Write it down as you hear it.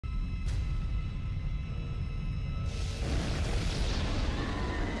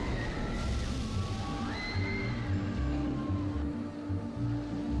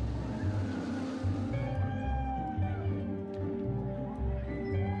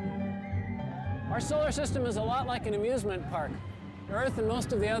Our solar system is a lot like an amusement park. Earth and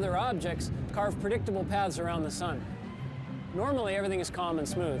most of the other objects carve predictable paths around the sun. Normally, everything is calm and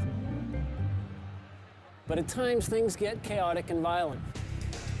smooth. But at times, things get chaotic and violent.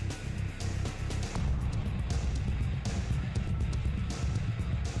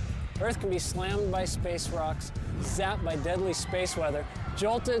 Earth can be slammed by space rocks, zapped by deadly space weather,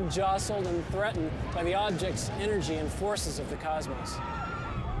 jolted, jostled, and threatened by the object's energy and forces of the cosmos.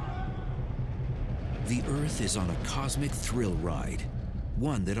 The Earth is on a cosmic thrill ride,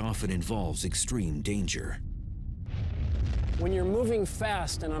 one that often involves extreme danger. When you're moving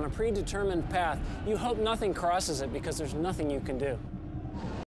fast and on a predetermined path, you hope nothing crosses it because there's nothing you can do.